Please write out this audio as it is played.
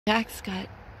Jack's got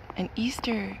an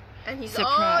Easter and he's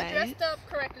surprise. all dressed up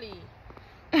correctly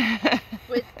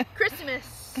with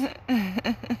Christmas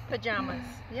pajamas.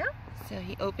 Yeah. So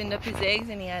he opened up his eggs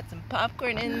and he had some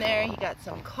popcorn in there. He got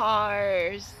some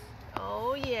cars.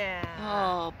 Oh yeah.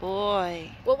 Oh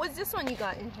boy. What was this one you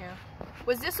got in here?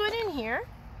 Was this one in here?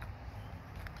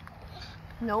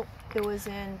 Nope. It was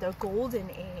in the golden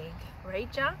egg.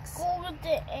 Right, Jax? Golden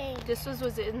egg. This was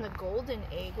in the golden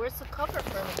egg. Where's the cover for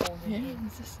the golden egg?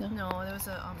 Is this no? No, there was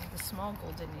a the small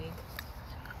golden egg.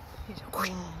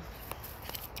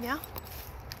 Yeah.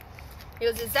 He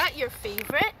goes, is that your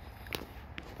favorite?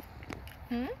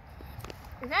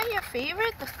 Is that your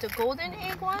favorite? The golden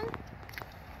egg one?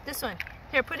 This one.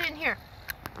 Here, put it in here.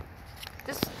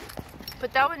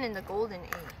 Put that one in the golden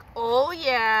egg. Oh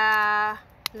yeah.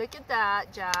 Look at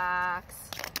that, Jax.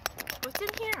 What's in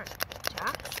here,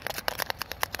 Jax?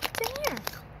 What's in here?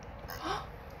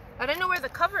 I don't know where the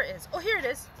cover is. Oh, here it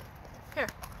is. Here.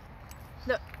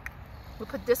 Look. We'll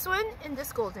put this one in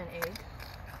this golden egg.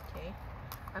 Okay.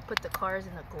 I put the cars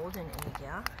in the golden egg,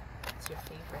 yeah? It's your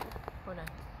favorite. Hold on.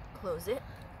 Close it.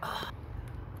 Oh.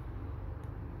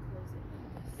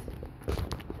 Close it.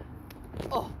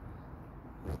 Oh.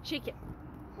 Shake it.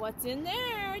 What's in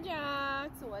there,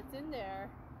 Jax? What's in there?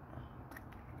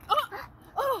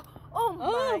 Oh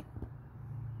my!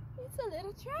 It's a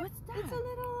little truck. What's that? It's a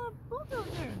little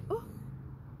bulldozer.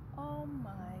 Oh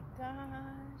my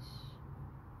gosh!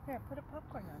 Here, put a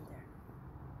popcorn on there.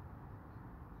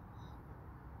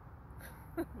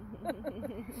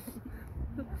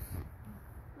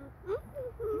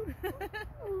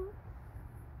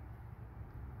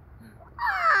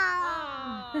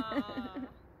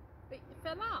 Wait, it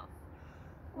fell off.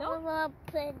 No? We'll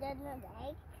put it in an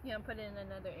egg. Yeah, put it in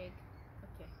another egg.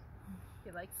 Okay.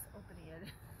 He likes opening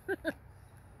it.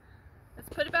 Let's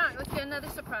put it back. Let's get another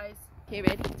surprise. Okay,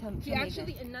 ready? Tell He me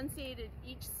actually again. enunciated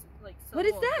each like syllable. What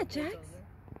is of that, the Jax? bulldozer.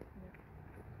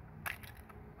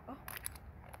 Yeah.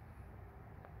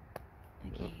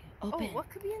 Okay, open. Oh, what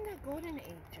could be in that golden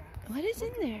egg, Jax? What is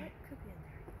in there? What could be in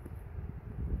there?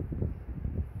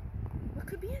 What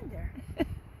could be in there?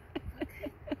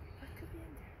 What could be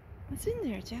in there? What's in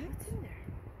there, Jax? What's in there?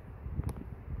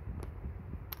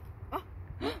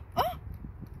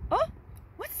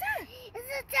 What's that?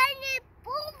 It's a tiny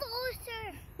bulldozer.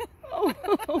 Oh.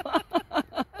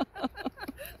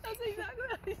 That's exactly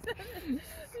what I said.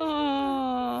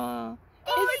 Oh.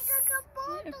 It's like a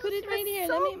bulldozer. Put it right here.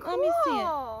 So let me see it.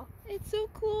 cool. It's so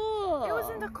cool. It was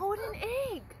in the golden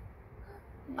egg.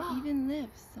 It even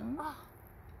lifts, huh?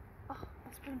 Oh,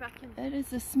 let's put it back in. That is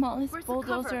the smallest Where's the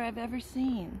bulldozer cover? I've ever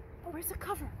seen. Where's the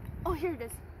cover? Oh, here it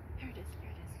is. Here it is. Here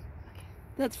it is. Okay.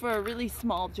 That's for a really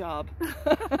small job.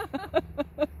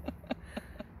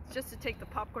 Just to take the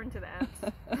popcorn to the ants.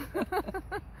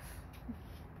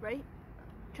 Right?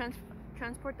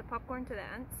 Transport the popcorn to the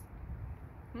ants.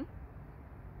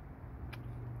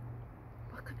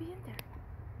 What could be in there?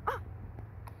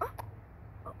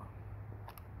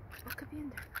 What could be in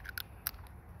there?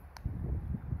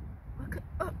 What could?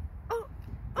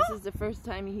 This is the first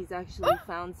time he's actually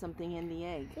found something in the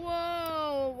egg.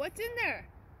 Whoa! What's in there?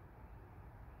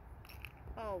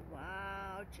 Oh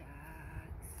wow, Jax.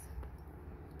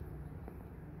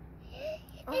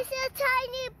 It's a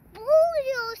tiny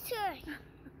bulldozer.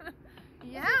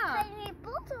 Yeah. It's a tiny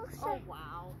bulldozer. Oh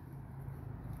wow.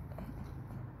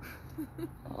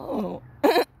 Oh.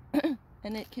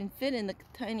 And it can fit in the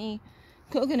tiny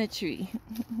coconut tree.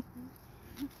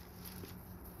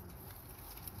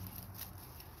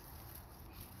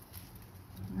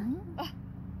 Oh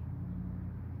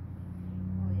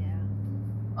yeah.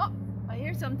 Oh, I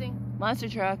hear something. Monster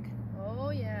truck.